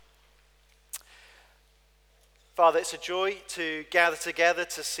Father, it's a joy to gather together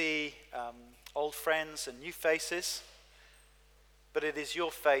to see old friends and new faces, but it is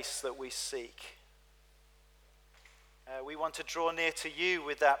your face that we seek. We want to draw near to you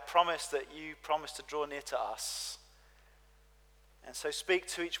with that promise that you promised to draw near to us. And so speak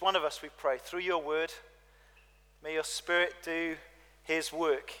to each one of us, we pray, through your word. May your Spirit do his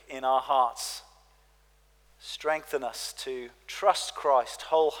work in our hearts. Strengthen us to trust Christ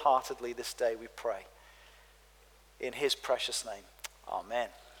wholeheartedly this day, we pray. In his precious name. Amen.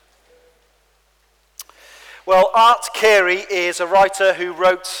 Well, Art Carey is a writer who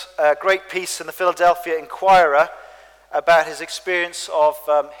wrote a great piece in the Philadelphia Inquirer about his experience of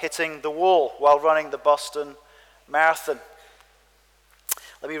hitting the wall while running the Boston Marathon.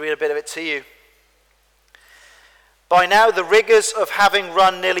 Let me read a bit of it to you. By now, the rigors of having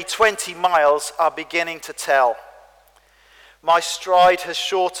run nearly 20 miles are beginning to tell. My stride has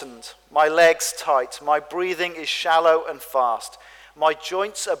shortened, my legs tight, my breathing is shallow and fast. My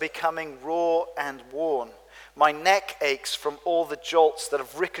joints are becoming raw and worn. My neck aches from all the jolts that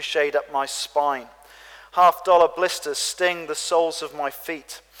have ricocheted up my spine. $50 blisters sting the soles of my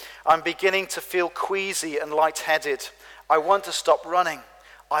feet. I'm beginning to feel queasy and lightheaded. I want to stop running.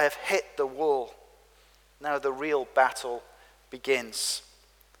 I have hit the wall. Now the real battle begins.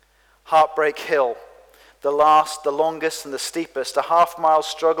 Heartbreak Hill. The last, the longest, and the steepest, a half-mile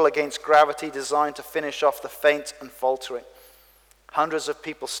struggle against gravity designed to finish off the faint and faltering. Hundreds of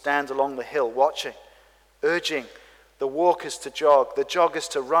people stand along the hill watching, urging the walkers to jog, the joggers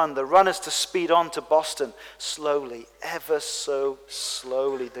to run, the runners to speed on to Boston. Slowly, ever so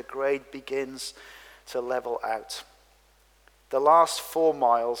slowly, the grade begins to level out. The last 4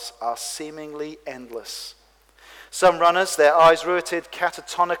 miles are seemingly endless. Some runners, their eyes riveted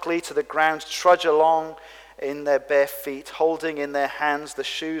catatonically to the ground, trudge along in their bare feet, holding in their hands the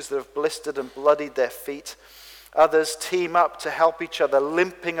shoes that have blistered and bloodied their feet. Others team up to help each other,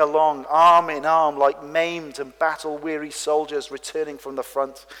 limping along, arm in arm, like maimed and battle-weary soldiers returning from the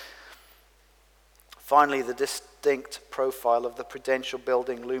front. Finally, the distinct profile of the Prudential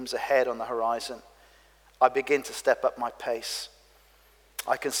building looms ahead on the horizon. I begin to step up my pace.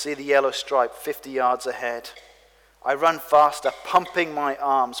 I can see the yellow stripe 50 yards ahead. I run faster, pumping my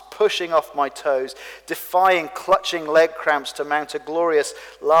arms, pushing off my toes, defying clutching leg cramps to mount a glorious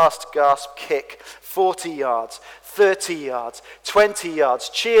last gasp kick. 40 yards, 30 yards, 20 yards,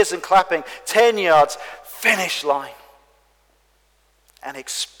 cheers and clapping, 10 yards, finish line. An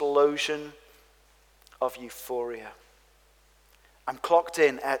explosion of euphoria. I'm clocked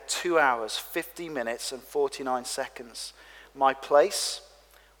in at 2 hours, 50 minutes and 49 seconds. My place,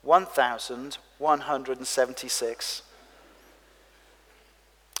 1,176.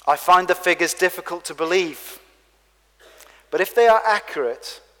 I find the figures difficult to believe. But if they are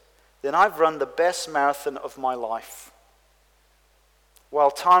accurate, then I've run the best marathon of my life.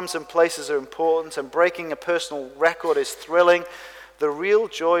 While times and places are important and breaking a personal record is thrilling, the real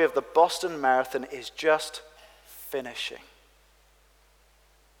joy of the Boston Marathon is just finishing.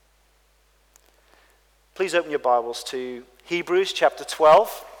 Please open your Bibles to Hebrews chapter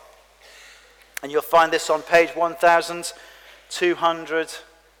 12. And you'll find this on page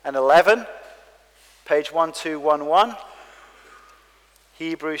 1211, page 1211,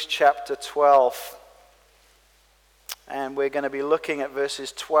 Hebrews chapter 12. And we're going to be looking at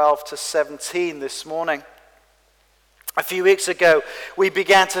verses 12 to 17 this morning. A few weeks ago, we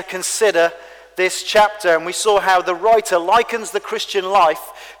began to consider this chapter, and we saw how the writer likens the Christian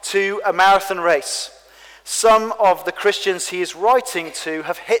life to a marathon race. Some of the Christians he is writing to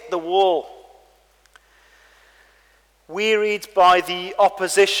have hit the wall, wearied by the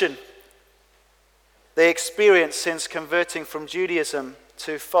opposition they experienced since converting from Judaism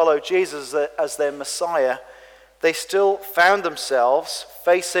to follow Jesus as their Messiah. They still found themselves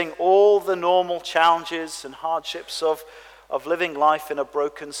facing all the normal challenges and hardships of living life in a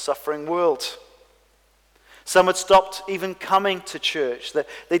broken, suffering world. Some had stopped even coming to church.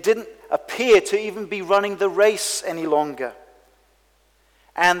 They didn't appear to even be running the race any longer.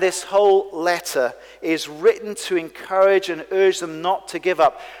 And this whole letter is written to encourage and urge them not to give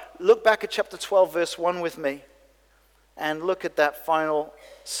up. Look back at chapter 12, verse 1 with me. And look at that final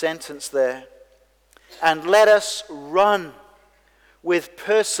sentence there. And let us run with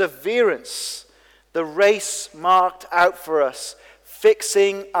perseverance the race marked out for us,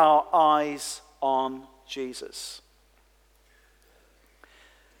 fixing our eyes on Jesus.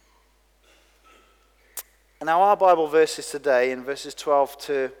 And now our Bible verses today, in verses 12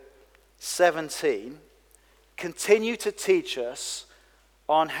 to 17, continue to teach us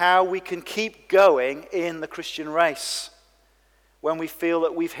on how we can keep going in the Christian race when we feel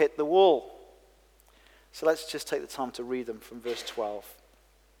that we've hit the wall. So let's just take the time to read them from verse 12.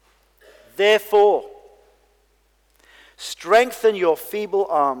 Therefore, strengthen your feeble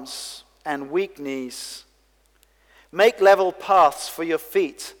arms and weak knees. Make level paths for your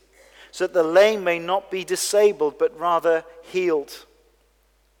feet, so that the lame may not be disabled, but rather healed.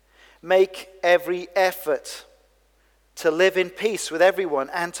 Make every effort to live in peace with everyone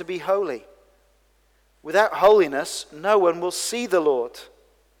and to be holy. Without holiness, no one will see the Lord.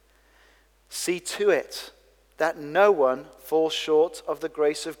 See to it that no one falls short of the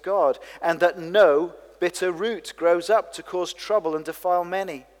grace of God, and that no bitter root grows up to cause trouble and defile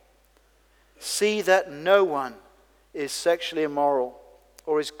many. See that no one is sexually immoral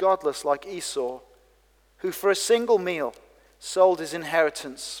or is godless like Esau, who for a single meal sold his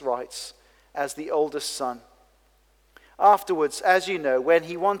inheritance rights as the oldest son. Afterwards, as you know, when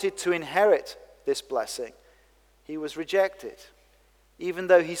he wanted to inherit this blessing, he was rejected. Even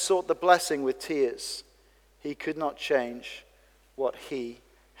though he sought the blessing with tears, he could not change what he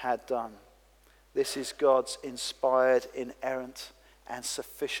had done. This is God's inspired, inerrant, and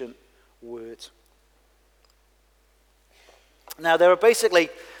sufficient word. Now, there are basically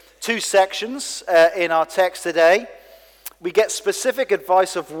two sections in our text today. We get specific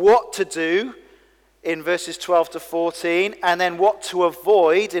advice of what to do in verses 12 to 14, and then what to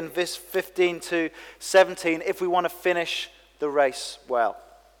avoid in verse 15 to 17 if we want to finish the race well.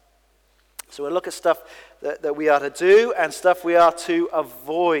 So we'll look at stuff that we are to do and stuff we are to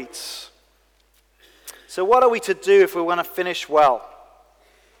avoid. So what are we to do if we want to finish well?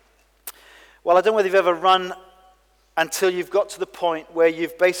 Well, I don't know whether you've ever run until you've got to the point where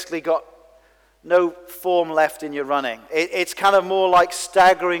you've basically got no form left in your running. It's kind of more like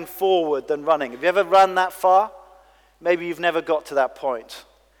staggering forward than running. Have you ever run that far? Maybe you've never got to that point.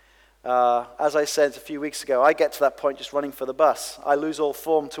 As I said a few weeks ago, I get to that point just running for the bus. I lose all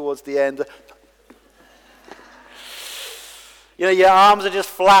form towards the end. You know, your arms are just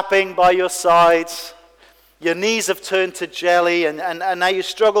flapping by your sides. Your knees have turned to jelly, and now you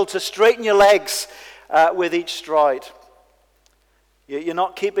struggle to straighten your legs with each stride. You're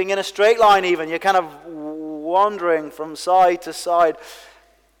not keeping in a straight line even. You're kind of wandering from side to side.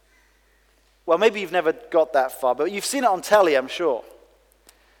 Well, maybe you've never got that far, but you've seen it on telly, I'm sure.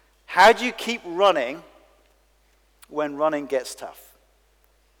 How do you keep running when running gets tough?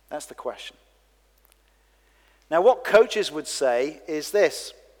 That's the question. Now, what coaches would say is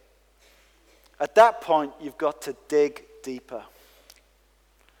this. At that point, you've got to dig deeper.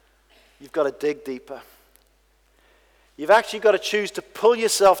 You've got to dig deeper. You've actually got to choose to pull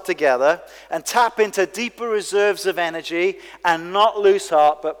yourself together and tap into deeper reserves of energy and not lose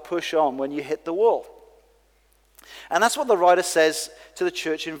heart but push on when you hit the wall. And that's what the writer says to the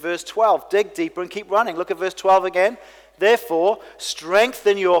church in verse 12. Dig deeper and keep running. Look at verse 12 again. Therefore,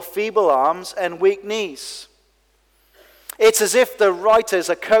 strengthen your feeble arms and weak knees. It's as if the writer's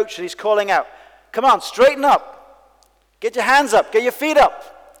a coach and he's calling out, come on, straighten up. Get your hands up. Get your feet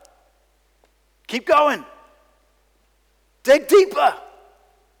up. Keep going. Dig deeper.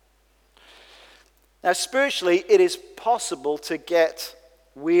 Now, spiritually, it is possible to get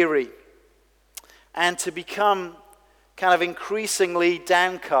weary and to become kind of increasingly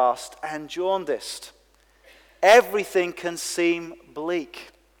downcast and jaundiced. Everything can seem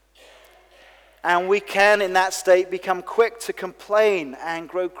bleak. And we can, in that state, become quick to complain and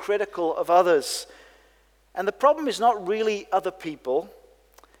grow critical of others. And the problem is not really other people.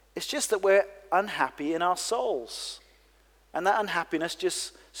 It's just that we're unhappy in our souls. And that unhappiness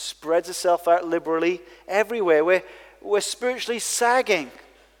just spreads itself out liberally everywhere. We're spiritually sagging.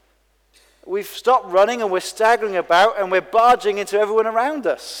 We've stopped running and we're staggering about and we're barging into everyone around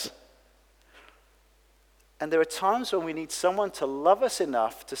us. And there are times when we need someone to love us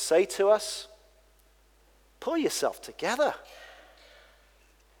enough to say to us, pull yourself together.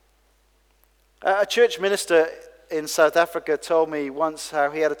 A church minister in South Africa told me once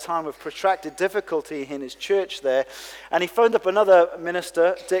how he had a time of protracted difficulty in his church there, and he phoned up another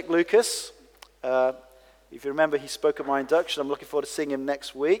minister, Dick Lucas. If you remember, he spoke at my induction. I'm looking forward to seeing him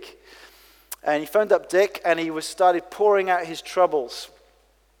next week. And he phoned up Dick, and he started pouring out his troubles.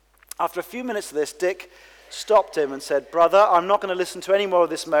 After a few minutes of this, Dick stopped him and said, "Brother, I'm not going to listen to any more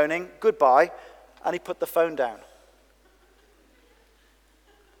of this moaning. Goodbye." And he put the phone down.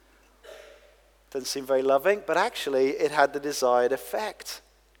 Doesn't seem very loving, but actually it had the desired effect.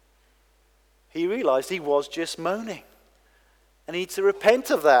 He realized he was just moaning. And he needed to repent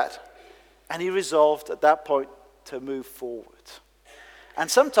of that. And he resolved at that point to move forward. And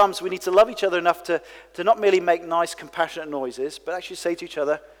sometimes we need to love each other enough to not merely make nice, compassionate noises, but actually say to each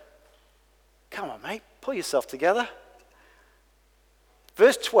other, come on, mate, pull yourself together.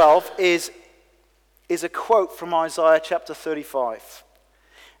 Verse 12 is is a quote from Isaiah chapter 35.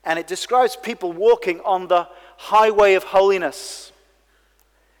 And it describes people walking on the highway of holiness.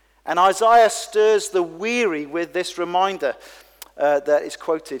 And Isaiah stirs the weary with this reminder that is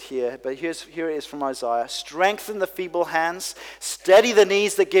quoted here. But here it is from Isaiah. Strengthen the feeble hands, steady the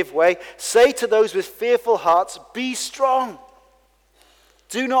knees that give way. Say to those with fearful hearts, be strong.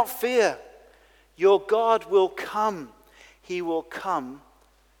 Do not fear. Your God will come. He will come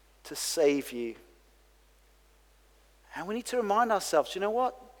to save you. And we need to remind ourselves, you know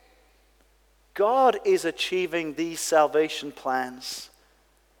what? God is achieving these salvation plans.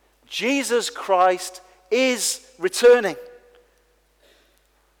 Jesus Christ is returning.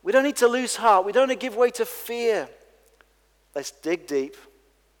 We don't need to lose heart. We don't need to give way to fear. Let's dig deep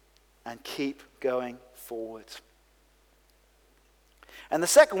and keep going forward. And the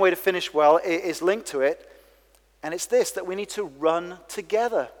second way to finish well is linked to it, and it's this, that we need to run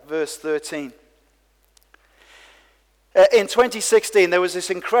together, verse 13. In 2016, there was this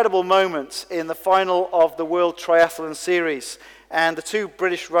incredible moment in the final of the World Triathlon Series. And the two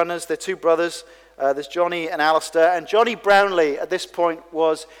British runners, they're two brothers, there's Johnny and Alistair. And Johnny Brownlee, at this point,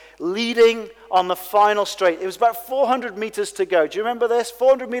 was leading on the final straight. It was about 400 meters to go. Do you remember this?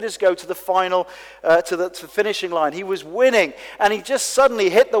 400 meters to go to the final, to the finishing line. He was winning, and he just suddenly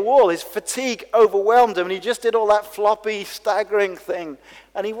hit the wall. His fatigue overwhelmed him, and he just did all that floppy, staggering thing.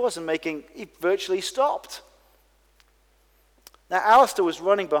 And he virtually stopped. Now, Alistair was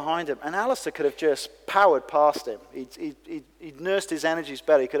running behind him, and Alistair could have just powered past him. He'd nursed his energies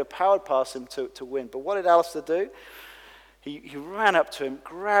better. He could have powered past him to win. But what did Alistair do? He ran up to him,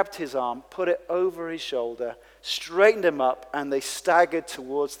 grabbed his arm, put it over his shoulder, straightened him up, and they staggered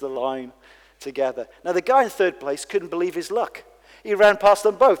towards the line together. Now, the guy in third place couldn't believe his luck. He ran past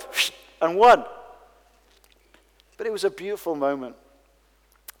them both and won. But it was a beautiful moment.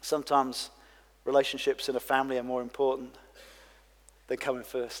 Sometimes relationships in a family are more important than coming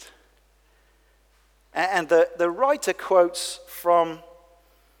first. And the writer quotes from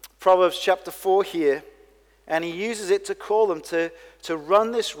Proverbs chapter 4 here, and he uses it to call them to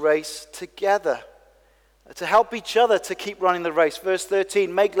run this race together, to help each other to keep running the race. Verse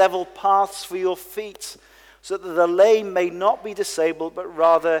 13, make level paths for your feet, so that the lame may not be disabled, but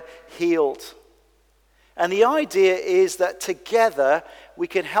rather healed. And the idea is that together we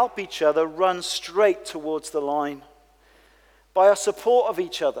can help each other run straight towards the line. By our support of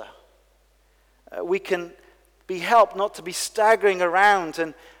each other, we can be helped not to be staggering around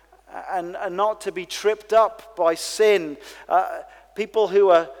and not to be tripped up by sin. People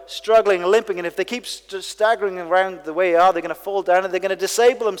who are struggling and limping, and if they keep staggering around the way they are, they're going to fall down and they're going to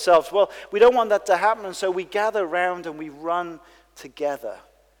disable themselves. Well, we don't want that to happen, and so we gather around and we run together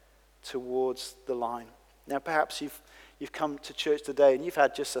towards the line. Now, perhaps you've come to church today and you've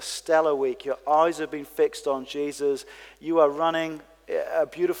had just a stellar week. Your eyes have been fixed on Jesus. You are running a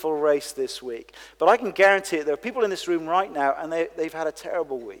beautiful race this week. But I can guarantee it, there are people in this room right now and they've had a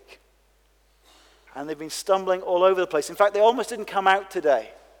terrible week. And they've been stumbling all over the place. In fact, they almost didn't come out today.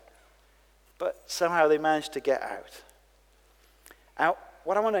 But somehow they managed to get out. Now,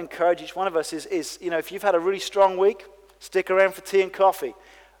 what I want to encourage each one of us is, if you've had a really strong week, stick around for tea and coffee.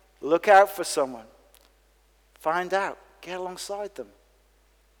 Look out for someone. Find out. Get alongside them.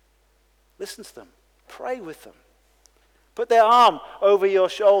 Listen to them. Pray with them. Put their arm over your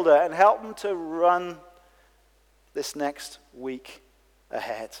shoulder and help them to run this next week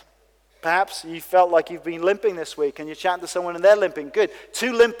ahead. Perhaps you felt like you've been limping this week and you're chatting to someone and they're limping. Good.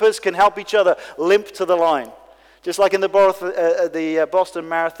 Two limpers can help each other limp to the line. Just like in the Boston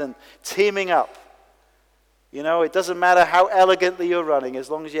Marathon, teaming up. It doesn't matter how elegantly you're running as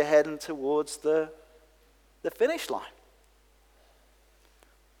long as you're heading towards the finish line.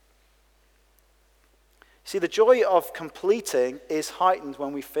 See, the joy of completing is heightened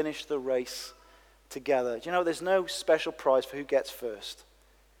when we finish the race together. There's no special prize for who gets first.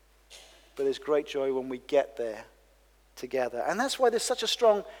 But there's great joy when we get there together. And that's why there's such a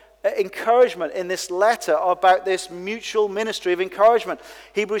strong encouragement in this letter about this mutual ministry of encouragement.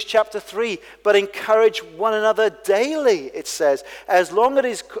 Hebrews chapter 3, but encourage one another daily, it says, as long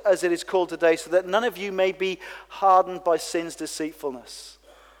as it is called today, so that none of you may be hardened by sin's deceitfulness.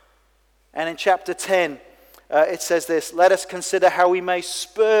 And in chapter 10, it says this, let us consider how we may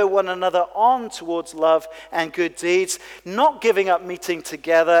spur one another on towards love and good deeds, not giving up meeting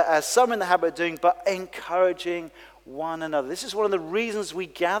together as some in the habit of doing, but encouraging one another. This is one of the reasons we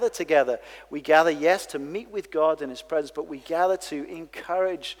gather together. We gather, yes, to meet with God in his presence, but we gather to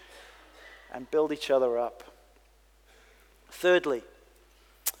encourage and build each other up. Thirdly,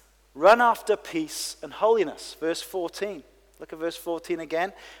 run after peace and holiness. Verse 14. Look at verse 14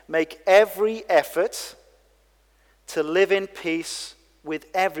 again. Make every effort to live in peace with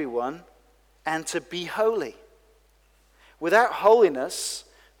everyone and to be holy. Without holiness,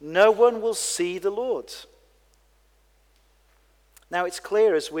 no one will see the Lord. Now it's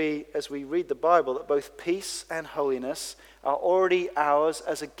clear as we read the Bible that both peace and holiness are already ours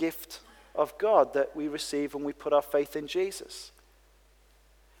as a gift of God that we receive when we put our faith in Jesus.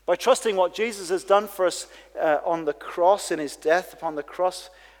 By trusting what Jesus has done for us on the cross, in his death upon the cross,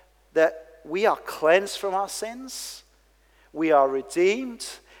 that we are cleansed from our sins, we are redeemed,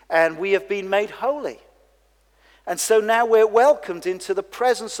 and we have been made holy. And so now we're welcomed into the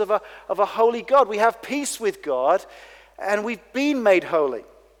presence of a holy God. We have peace with God, and we've been made holy.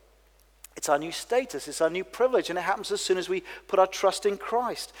 It's our new status, it's our new privilege, and it happens as soon as we put our trust in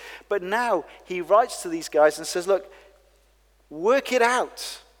Christ. But now he writes to these guys and says, look, work it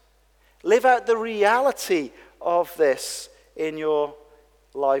out. Live out the reality of this in your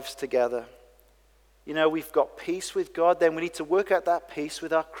lives together. You know, we've got peace with God, then we need to work out that peace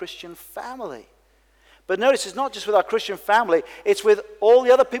with our Christian family. But notice, it's not just with our Christian family, it's with all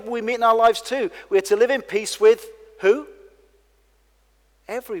the other people we meet in our lives too. We are to live in peace with who?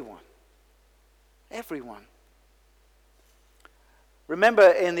 Everyone. Everyone. Remember,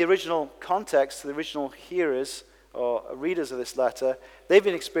 in the original context, the original hearers or readers of this letter, they've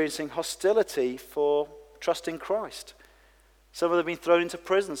been experiencing hostility for trusting Christ. Some of them have been thrown into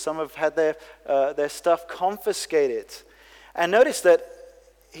prison. Some have had their stuff confiscated. And notice that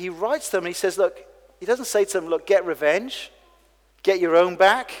he writes them and he says, look, he doesn't say to them, look, get revenge, get your own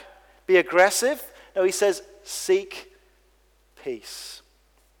back, be aggressive. No, he says, seek peace.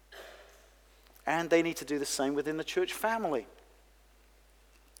 And they need to do the same within the church family.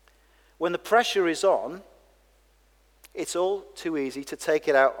 When the pressure is on, it's all too easy to take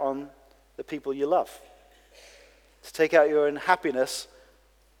it out on the people you love, to take out your unhappiness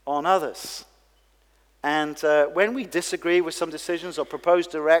on others. And when we disagree with some decisions or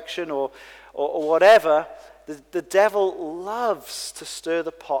proposed direction or whatever, the devil loves to stir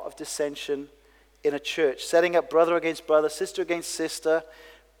the pot of dissension in a church, setting up brother against brother, sister against sister,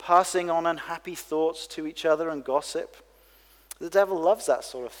 passing on unhappy thoughts to each other and gossip. The devil loves that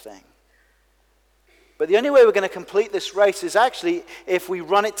sort of thing. But the only way we're going to complete this race is actually if we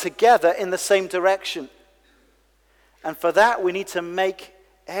run it together in the same direction. And for that, we need to make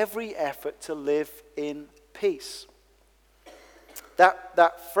every effort to live in peace.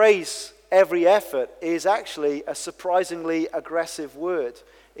 That phrase, every effort, is actually a surprisingly aggressive word.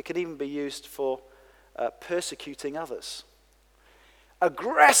 It can even be used for persecuting others.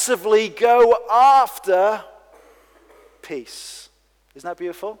 Aggressively go after peace. Isn't that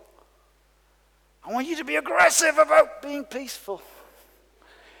beautiful? I want you to be aggressive about being peaceful.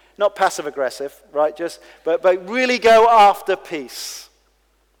 Not passive aggressive, right? But really go after peace.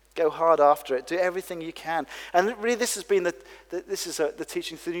 Go hard after it. Do everything you can. And really this has been the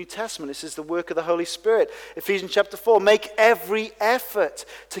teaching through the New Testament. This is the work of the Holy Spirit. Ephesians chapter 4, make every effort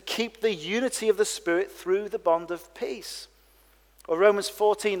to keep the unity of the Spirit through the bond of peace. Or Romans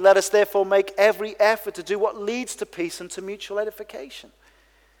 14, let us therefore make every effort to do what leads to peace and to mutual edification.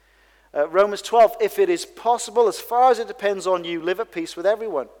 Romans 12, if it is possible, as far as it depends on you, live at peace with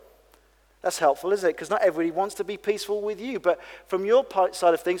everyone. That's helpful, isn't it? Because not everybody wants to be peaceful with you. But from your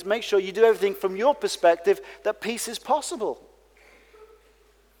side of things, make sure you do everything from your perspective that peace is possible.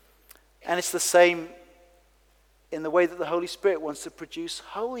 And it's the same in the way that the Holy Spirit wants to produce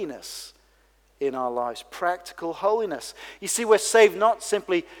holiness in our lives, practical holiness. You see, we're saved, not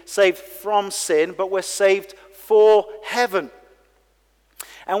simply saved from sin, but we're saved for heaven.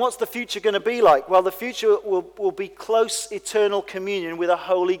 And what's the future going to be like? Well, the future will be close eternal communion with a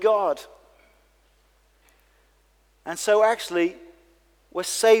holy God. And so actually, we're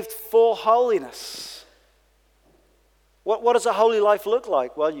saved for holiness. What does a holy life look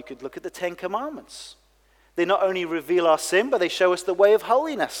like? Well, you could look at the Ten Commandments. They not only reveal our sin, but they show us the way of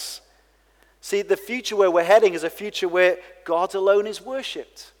holiness. See, the future where we're heading is a future where God alone is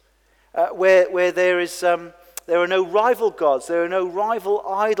worshipped, where there are no rival gods, there are no rival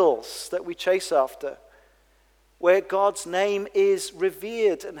idols that we chase after, where God's name is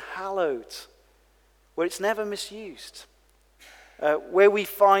revered and hallowed, where it's never misused, where we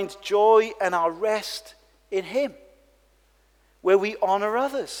find joy and our rest in Him, where we honor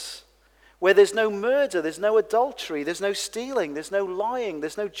others, where there's no murder, there's no adultery, there's no stealing, there's no lying,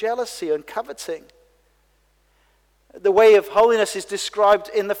 there's no jealousy and coveting. The way of holiness is described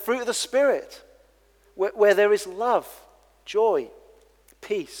in the fruit of the Spirit, where there is love, joy,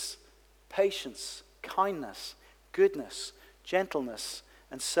 peace, patience, kindness, goodness, gentleness,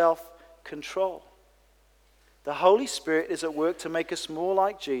 and self-control. The Holy Spirit is at work to make us more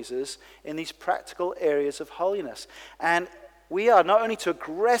like Jesus in these practical areas of holiness. And we are not only to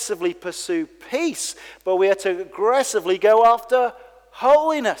aggressively pursue peace, but we are to aggressively go after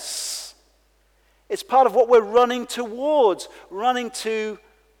holiness. It's part of what we're running towards, running to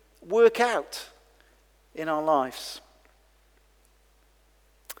work out in our lives.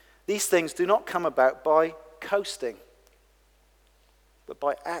 These things do not come about by coasting, but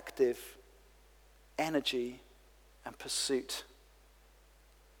by active energy and pursuit.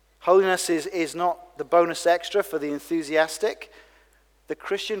 Holiness is not the bonus extra for the enthusiastic. The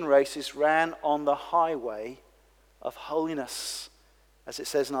Christian race is ran on the highway of holiness, as it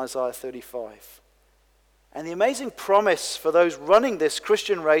says in Isaiah 35. And the amazing promise for those running this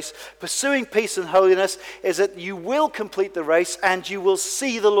Christian race, pursuing peace and holiness, is that you will complete the race and you will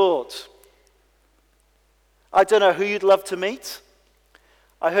see the Lord. I don't know who you'd love to meet.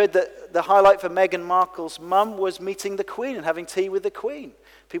 I heard that the highlight for Meghan Markle's mum was meeting the Queen and having tea with the Queen.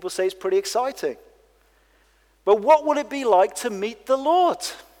 People say it's pretty exciting. But what would it be like to meet the Lord?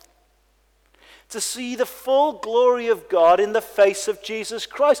 To see the full glory of God in the face of Jesus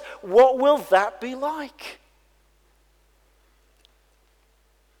Christ. What will that be like?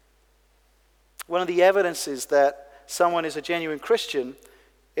 One of the evidences that someone is a genuine Christian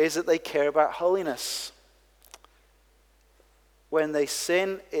is that they care about holiness. When they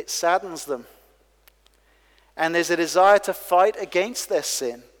sin, it saddens them. And there's a desire to fight against their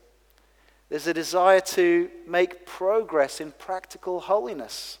sin. There's a desire to make progress in practical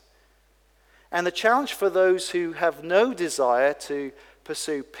holiness. And the challenge for those who have no desire to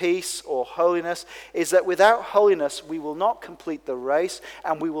pursue peace or holiness is that without holiness, we will not complete the race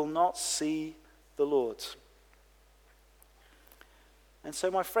and we will not see the Lord. And so,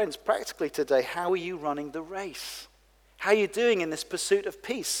 my friends, practically today, how are you running the race? How are you doing in this pursuit of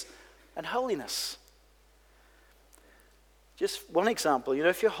peace and holiness? Just one example,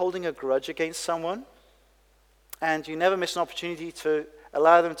 if you're holding a grudge against someone and you never miss an opportunity to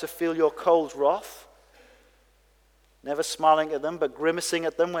allow them to feel your cold wrath, never smiling at them but grimacing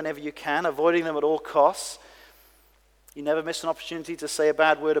at them whenever you can, avoiding them at all costs, you never miss an opportunity to say a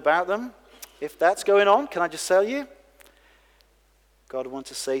bad word about them. If that's going on, can I just tell you, God wants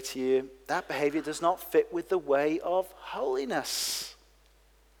to say to you, that behavior does not fit with the way of holiness.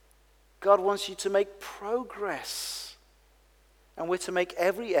 God wants you to make progress. And we're to make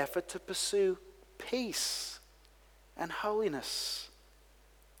every effort to pursue peace and holiness.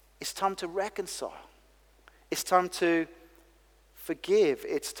 It's time to reconcile. It's time to forgive.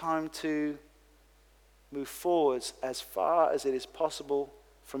 It's time to move forwards as far as it is possible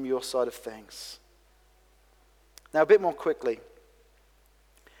from your side of things. Now, a bit more quickly.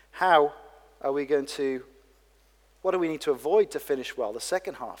 What do we need to avoid to finish well? The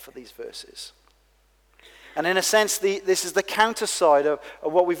second half of these verses. And in a sense, this is the counter side of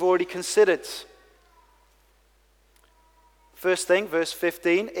what we've already considered. First thing, verse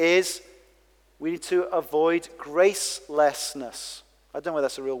 15, is we need to avoid gracelessness. I don't know whether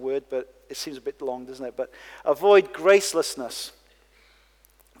that's a real word, but it seems a bit long, doesn't it? But avoid gracelessness.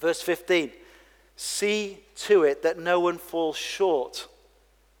 Verse 15, see to it that no one falls short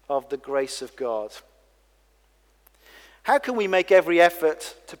of the grace of God. How can we make every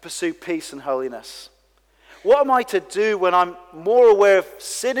effort to pursue peace and holiness? What am I to do when I'm more aware of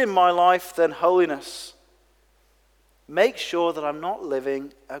sin in my life than holiness? Make sure that I'm not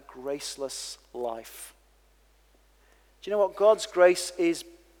living a graceless life. Do you know what? God's grace is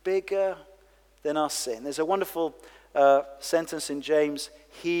bigger than our sin. There's a wonderful sentence in James,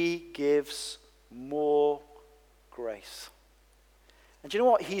 He gives more grace. And do you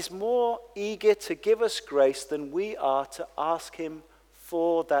know what? He's more eager to give us grace than we are to ask Him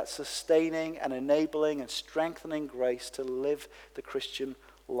for that sustaining and enabling and strengthening grace to live the Christian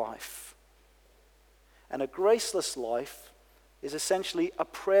life. And a graceless life is essentially a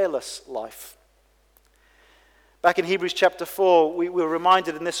prayerless life. Back in Hebrews chapter 4, we were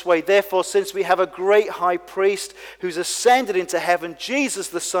reminded in this way, therefore, since we have a great high priest who's ascended into heaven, Jesus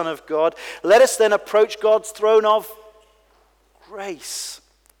the Son of God, let us then approach God's throne of grace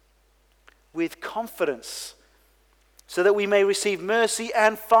with confidence so that we may receive mercy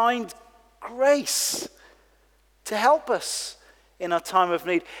and find grace to help us in our time of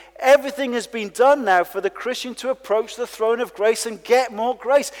need. Everything has been done now for the Christian to approach the throne of grace and get more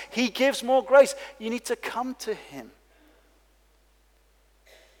grace. He gives more grace. You need to come to Him.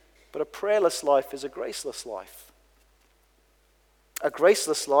 But a prayerless life is a graceless life. A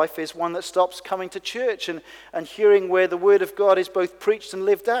graceless life is one that stops coming to church and hearing where the Word of God is both preached and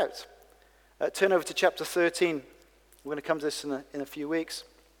lived out. Turn over to chapter 13. We're going to come to this in a few weeks.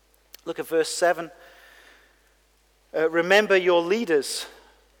 Look at verse 7. Remember your leaders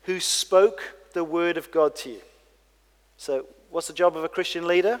who spoke the word of God to you. So what's the job of a Christian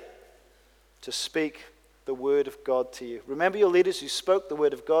leader? To speak the word of God to you. Remember your leaders who spoke the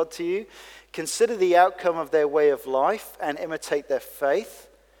word of God to you. Consider the outcome of their way of life and imitate their faith.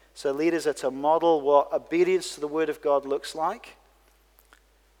 So leaders are to model what obedience to the word of God looks like.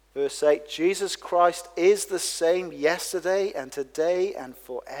 Verse 8, Jesus Christ is the same yesterday and today and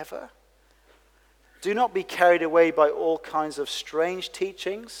forever. Do not be carried away by all kinds of strange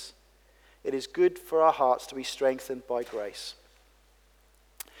teachings. It is good for our hearts to be strengthened by grace.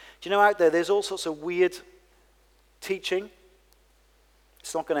 Do you know out there's all sorts of weird teaching.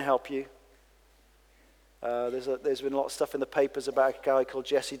 It's not going to help you. There's been a lot of stuff in the papers about a guy called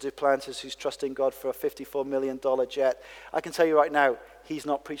Jesse Duplantis who's trusting God for a $54 million jet. I can tell you right now, he's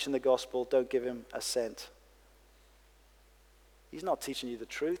not preaching the gospel. Don't give him a cent. He's not teaching you the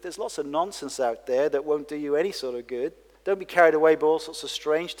truth. There's lots of nonsense out there that won't do you any sort of good. Don't be carried away by all sorts of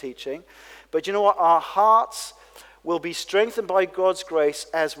strange teaching. But you know what? Our hearts will be strengthened by God's grace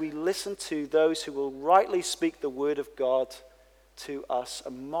as we listen to those who will rightly speak the word of God to us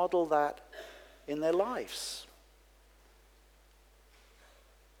and model that in their lives.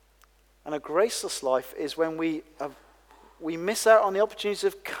 And a graceless life is when we miss out on the opportunities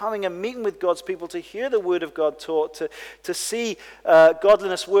of coming and meeting with God's people, to hear the word of God taught, to see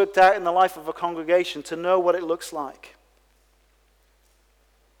godliness worked out in the life of a congregation, to know what it looks like.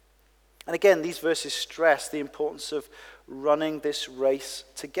 And again, these verses stress the importance of running this race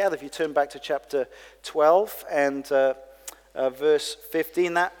together. If you turn back to chapter 12 and verse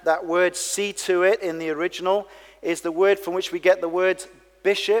 15, that word "see to it" in the original is the word from which we get the word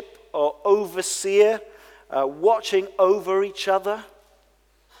bishop or overseer, watching over each other.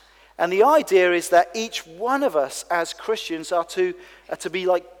 And the idea is that each one of us as Christians are to be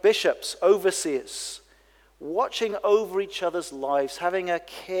like bishops, overseers, watching over each other's lives, having a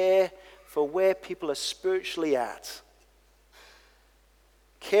care for where people are spiritually at,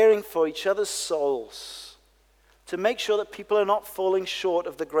 caring for each other's souls, to make sure that people are not falling short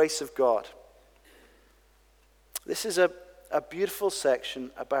of the grace of God. This is a beautiful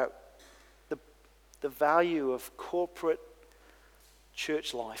section about the value of corporate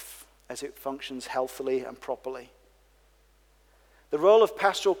church life as it functions healthily and properly. The role of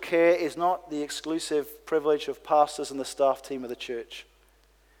pastoral care is not the exclusive privilege of pastors and the staff team of the church.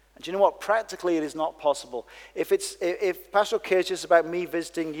 And do you know what? Practically, it is not possible. If pastoral care is just about me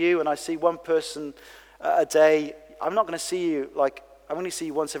visiting you and I see one person a day, I'm not going to see you I'm going to see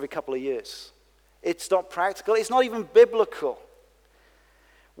you once every couple of years. It's not practical. It's not even biblical.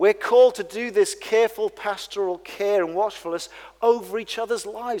 We're called to do this careful pastoral care and watchfulness over each other's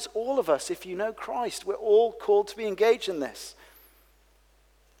lives. All of us, if you know Christ, we're all called to be engaged in this.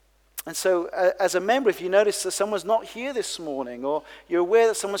 And so, as a member, if you notice that someone's not here this morning, or you're aware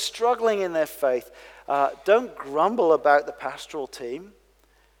that someone's struggling in their faith, don't grumble about the pastoral team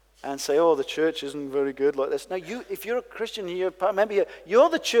and say, "Oh, the church isn't very good like this." No, if you're a Christian, you're a member here, you're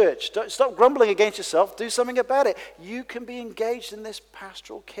the church. Don't stop grumbling against yourself. Do something about it. You can be engaged in this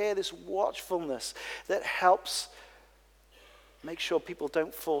pastoral care, this watchfulness that helps make sure people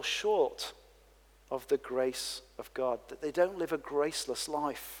don't fall short of the grace of God, that they don't live a graceless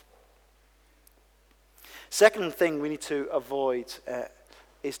life. Second thing we need to avoid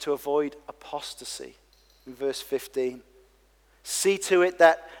is to avoid apostasy. In verse 15, see to it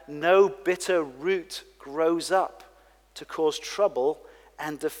that no bitter root grows up to cause trouble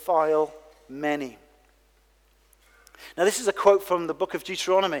and defile many. Now, this is a quote from the book of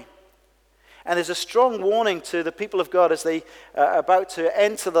Deuteronomy. And there's a strong warning to the people of God as they are about to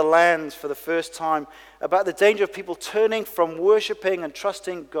enter the land for the first time about the danger of people turning from worshiping and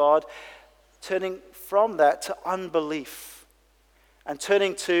trusting God, turning from that to unbelief, and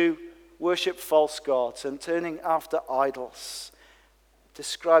turning to worship false gods and turning after idols.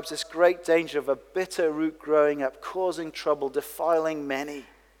 Describes this great danger of a bitter root growing up, causing trouble, defiling many.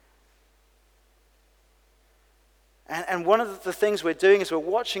 And one of the things we're doing as we're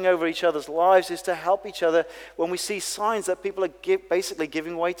watching over each other's lives is to help each other when we see signs that people are basically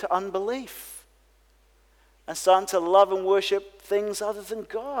giving way to unbelief and starting to love and worship things other than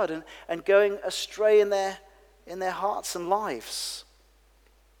God, and going astray in their hearts and lives.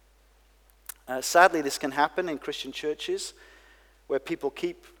 Sadly, this can happen in Christian churches where people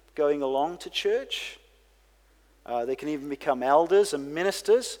keep going along to church. They can even become elders and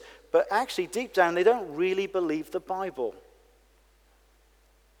ministers, but actually deep down they don't really believe the Bible.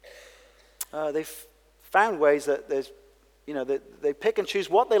 They've found ways that they pick and choose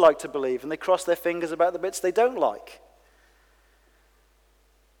what they like to believe, and they cross their fingers about the bits they don't like.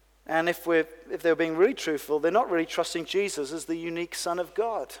 And if they're being really truthful, they're not really trusting Jesus as the unique Son of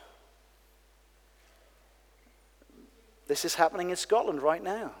God. This is happening in Scotland right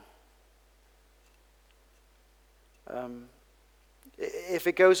now. If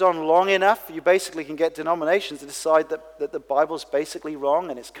it goes on long enough, you basically can get denominations to decide that the Bible's basically wrong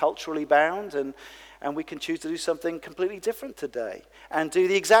and it's culturally bound, and we can choose to do something completely different today and do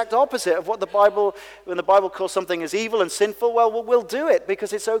the exact opposite of what when the Bible calls something as evil and sinful, well, we'll do it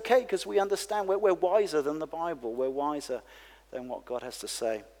because it's okay, because we understand we're wiser than the Bible. We're wiser than what God has to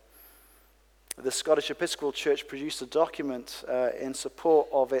say. The Scottish Episcopal Church produced a document in support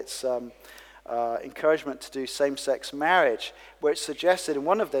of its encouragement to do same-sex marriage, where it suggested in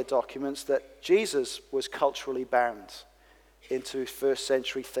one of their documents that Jesus was culturally bound into first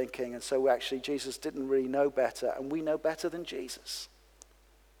century thinking, and so actually Jesus didn't really know better, and we know better than Jesus.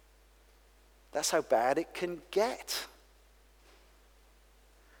 That's how bad it can get.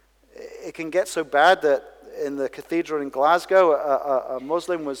 It can get so bad that in the cathedral in Glasgow, a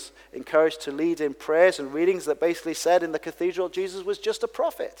Muslim was encouraged to lead in prayers and readings that basically said in the cathedral Jesus was just a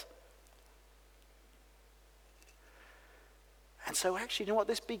prophet. And so actually, you know what?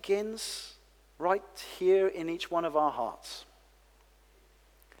 This begins right here in each one of our hearts.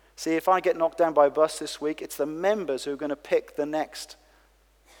 See, if I get knocked down by a bus this week, it's the members who are going to pick the next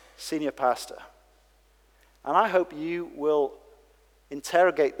senior pastor. And I hope you will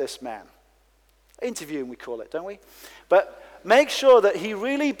interrogate this man. Interviewing, we call it, don't we? But make sure that he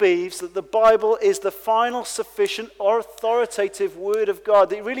really believes that the Bible is the final, sufficient, or authoritative word of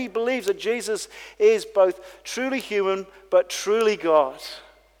God. That he really believes that Jesus is both truly human, but truly God.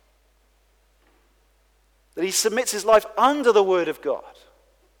 That he submits his life under the word of God.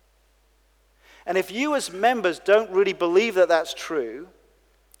 And if you as members don't really believe that that's true,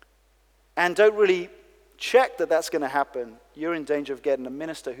 and don't really check that that's going to happen, you're in danger of getting a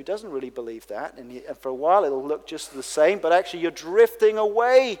minister who doesn't really believe that, and for a while it'll look just the same, but actually you're drifting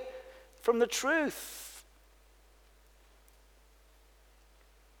away from the truth.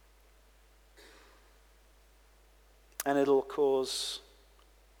 And it'll cause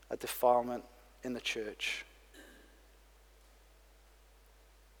a defilement in the church.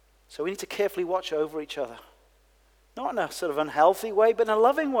 So we need to carefully watch over each other. Not in a sort of unhealthy way, but in a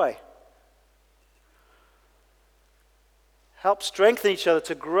loving way. Help strengthen each other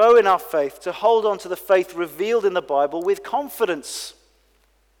to grow in our faith, to hold on to the faith revealed in the Bible with confidence.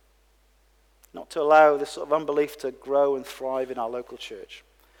 Not to allow this sort of unbelief to grow and thrive in our local church.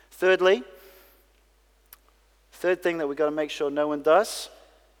 Thirdly, third thing that we've got to make sure no one does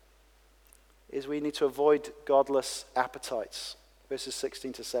is we need to avoid godless appetites. Verses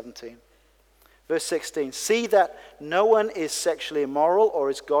 16 to 17. Verse 16, see that no one is sexually immoral or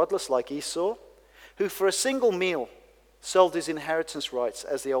is godless like Esau, who for a single meal sold his inheritance rights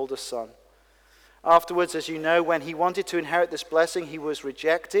as the oldest son. Afterwards, as you know, when he wanted to inherit this blessing, he was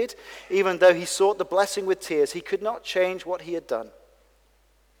rejected. Even though he sought the blessing with tears, he could not change what he had done.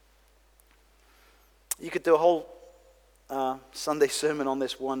 You could do a whole Sunday sermon on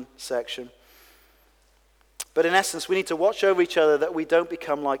this one section. But in essence, we need to watch over each other that we don't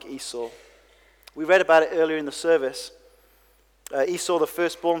become like Esau. We read about it earlier in the service. Esau, the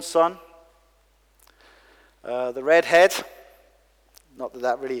firstborn son, the redhead, not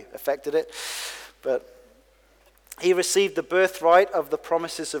that really affected it, but he received the birthright of the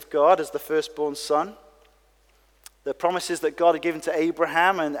promises of God as the firstborn son. The promises that God had given to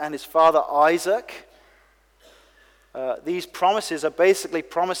Abraham and his father Isaac. These promises are basically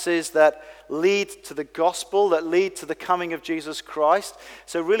promises that lead to the gospel, that lead to the coming of Jesus Christ.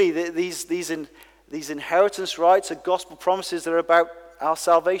 So really, these inheritance rights are gospel promises that are about our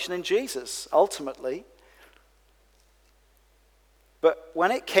salvation in Jesus, ultimately. But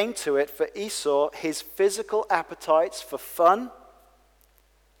when it came to it, for Esau, his physical appetites for fun,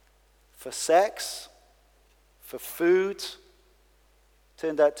 for sex, for food,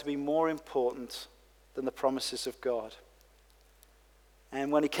 turned out to be more important than the promises of God.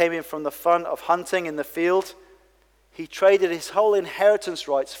 And when he came in from the fun of hunting in the field, he traded his whole inheritance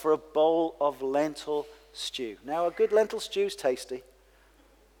rights for a bowl of lentil stew. Now, a good lentil stew is tasty.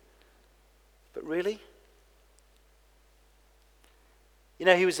 But really? You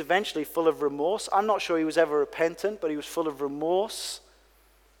know, he was eventually full of remorse. I'm not sure he was ever repentant, but he was full of remorse,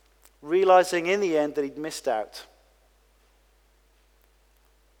 realizing in the end that he'd missed out.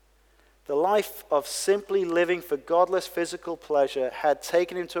 The life of simply living for godless physical pleasure had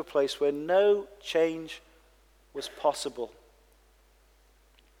taken him to a place where no change was possible.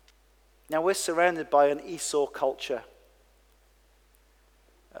 Now we're surrounded by an Esau culture.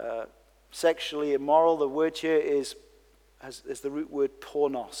 Sexually immoral, the word here is is the root word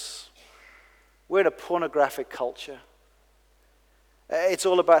pornos. We're in a pornographic culture. It's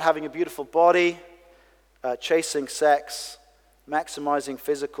all about having a beautiful body, chasing sex, maximizing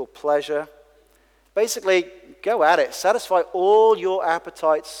physical pleasure. Basically, go at it. Satisfy all your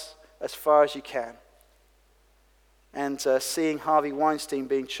appetites as far as you can. And seeing Harvey Weinstein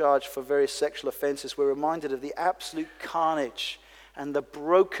being charged for various sexual offenses, we're reminded of the absolute carnage and the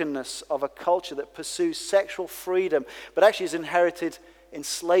brokenness of a culture that pursues sexual freedom, but actually has inherited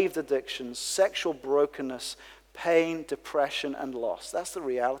enslaved addictions, sexual brokenness, pain, depression, and loss. That's the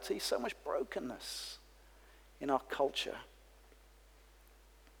reality. So much brokenness in our culture.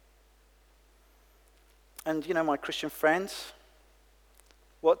 And my Christian friends,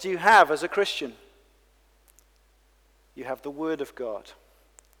 what do you have as a Christian? You have the Word of God.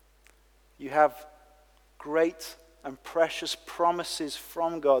 You have great and precious promises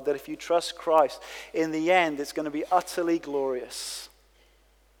from God that if you trust Christ, in the end, it's going to be utterly glorious.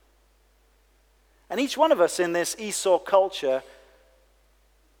 And each one of us in this Esau culture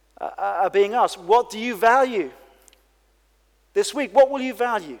are being asked, what do you value? This week, what will you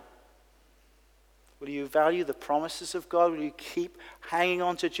value? Will you value the promises of God? Will you keep hanging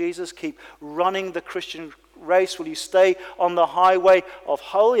on to Jesus? Keep running the Christian race? Will you stay on the highway of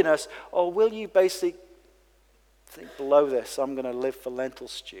holiness? Or will you basically think, below this, I'm going to live for lentil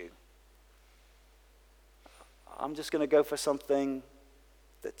stew. I'm just going to go for something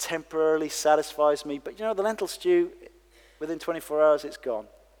that temporarily satisfies me. But the lentil stew, within 24 hours, it's gone.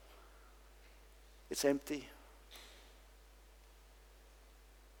 It's empty.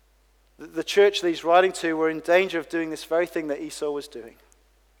 The church that he's writing to were in danger of doing this very thing that Esau was doing.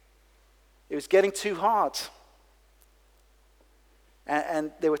 It was getting too hard.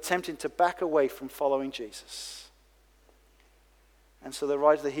 And they were tempted to back away from following Jesus. And so the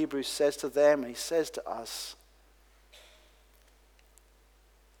writer of the Hebrews says to them, and he says to us,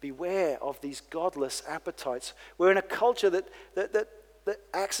 beware of these godless appetites. We're in a culture that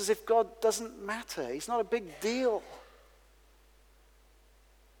acts as if God doesn't matter. He's not a big deal.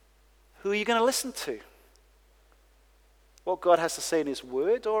 Who are you going to listen to? What God has to say in his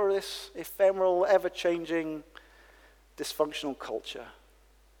word, or this ephemeral, ever-changing, dysfunctional culture?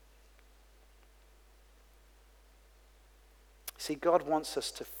 See, God wants us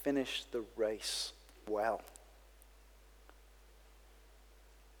to finish the race well.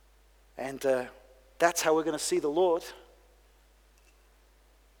 And that's how we're going to see the Lord.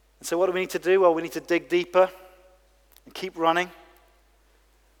 And so what do we need to do? Well, we need to dig deeper and keep running.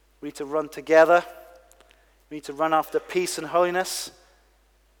 We need to run together. We need to run after peace and holiness.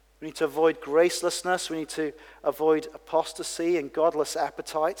 We need to avoid gracelessness. We need to avoid apostasy and godless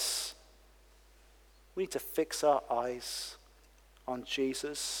appetites. We need to fix our eyes on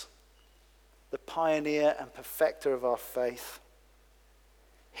Jesus, the pioneer and perfecter of our faith.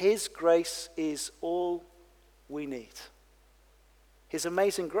 His grace is all we need. His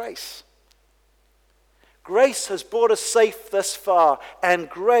amazing grace. Grace has brought us safe thus far, and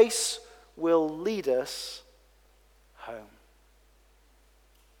grace will lead us home.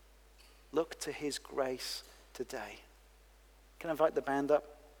 Look to his grace today. Can I invite the band up?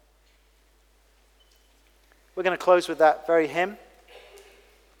 We're going to close with that very hymn.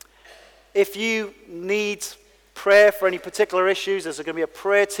 If you need prayer for any particular issues, there's going to be a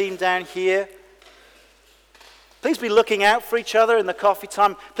prayer team down here. Please be looking out for each other in the coffee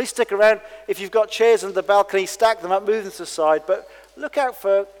time. Please stick around. If you've got chairs on the balcony, stack them up, move them to the side. But look out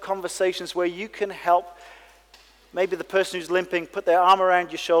for conversations where you can help maybe the person who's limping put their arm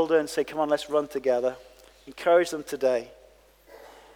around your shoulder and say, come on, let's run together. Encourage them today.